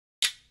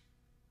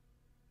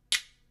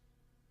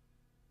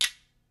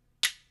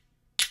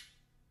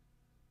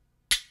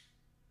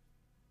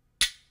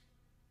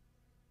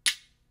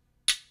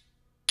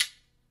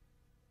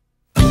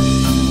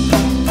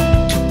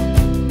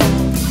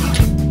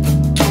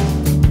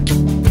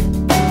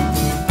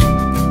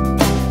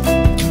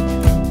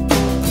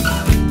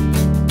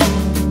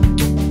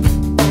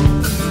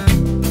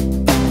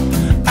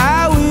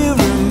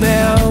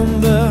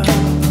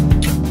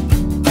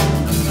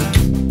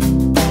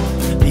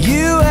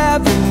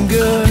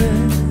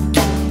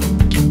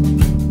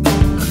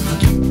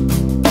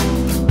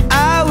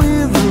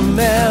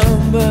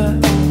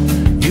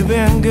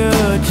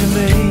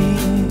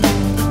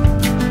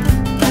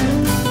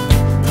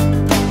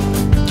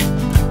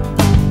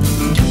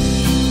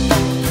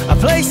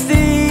Place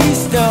these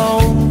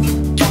stones.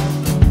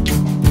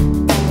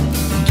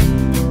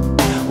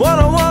 What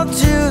I want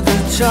to the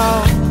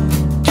top.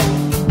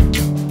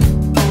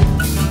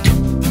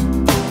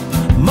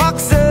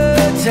 Marks the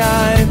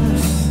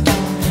times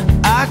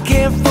I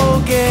can't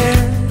forget.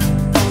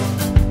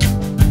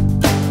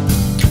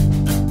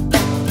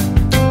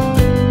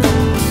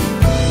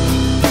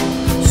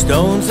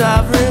 Stones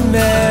of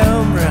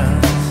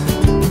remembrance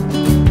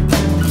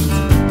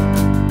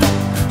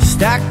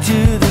stacked to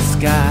the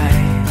sky.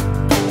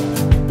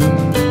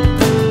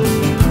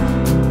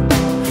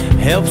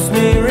 Helps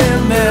me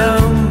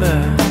remember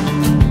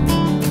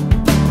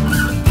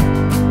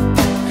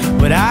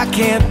what I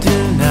can't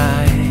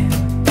deny.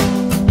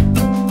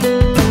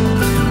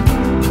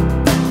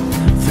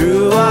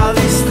 Through all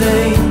these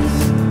things,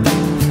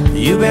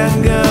 you've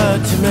been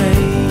good to me.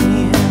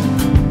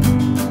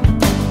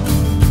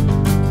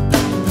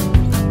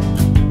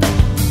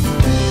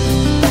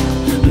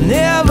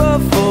 Never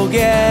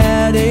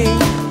forgetting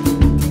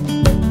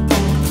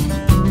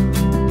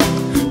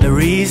the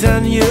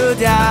reason you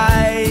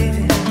died.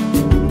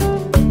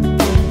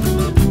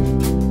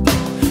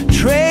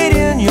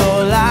 Trading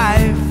your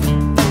life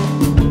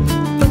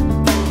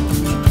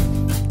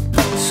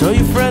so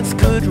your friends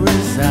could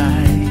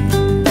reside.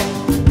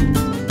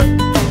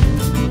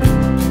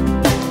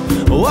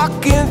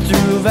 Walking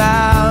through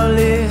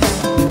valleys,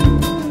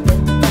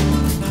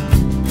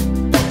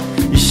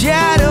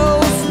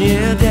 shadows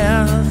near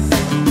death.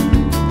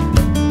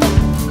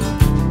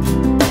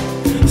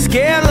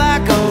 Scared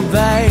like a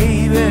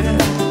baby,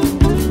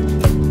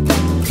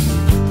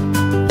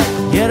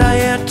 yet I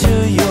enter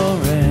your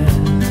rest.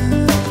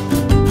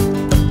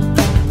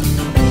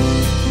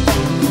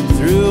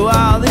 Through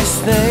all these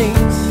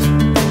things,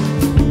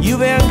 you've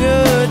been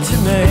good to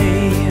me.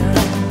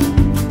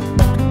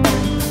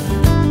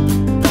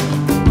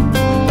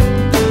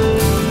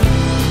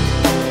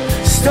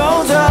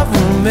 Stones of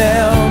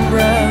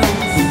remembrance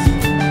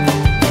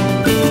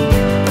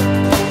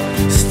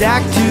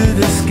stacked to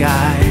the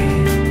sky.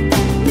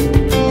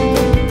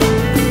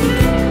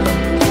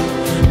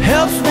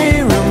 Helps me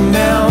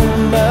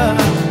remember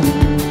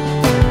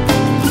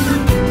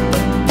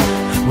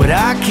what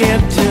I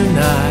can't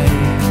deny.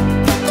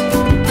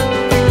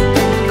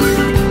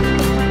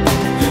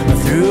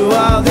 Through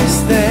all these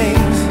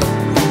things,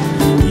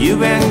 you've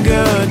been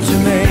good to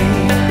me.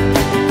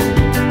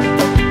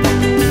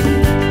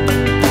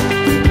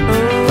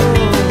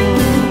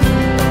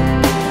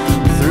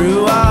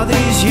 Through all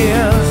these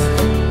years,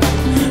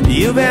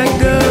 you've been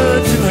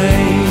good to me.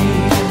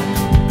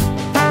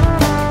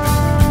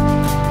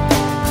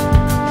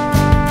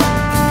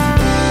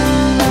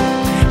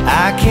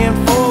 I can't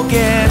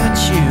forget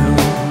you,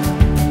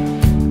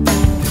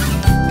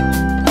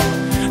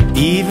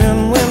 even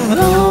when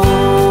lonely.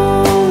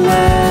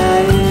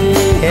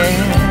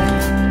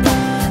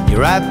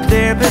 You're right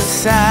there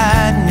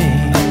beside me.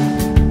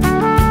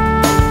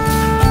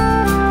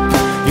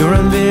 You're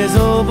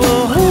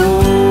invisible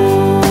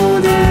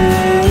holding.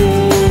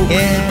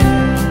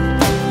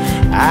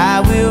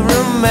 I will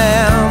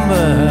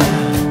remember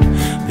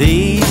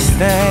these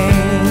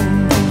things.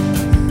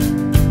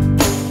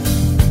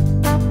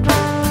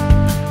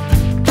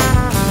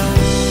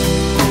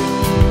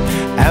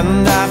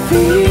 And I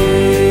feel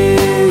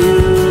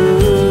you,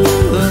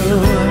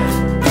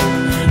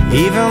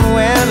 even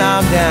when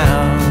I'm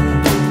down.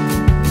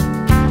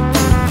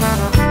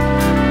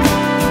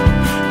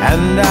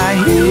 And I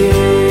hear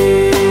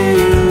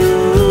you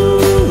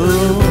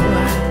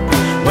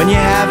when you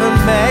haven't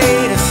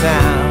made a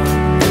sound.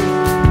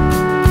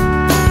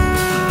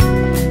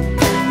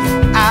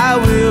 I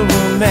will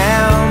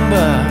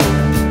remember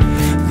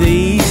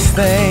these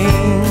things.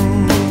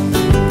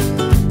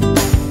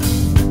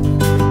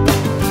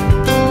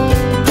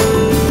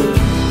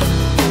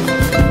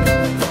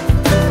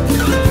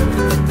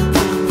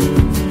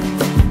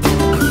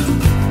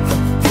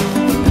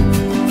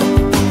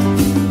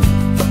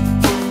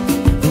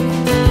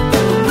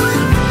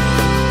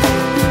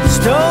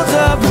 Stones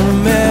of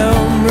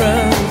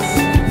remembrance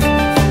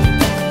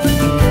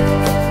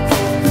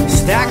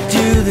stacked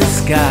to the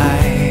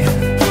sky.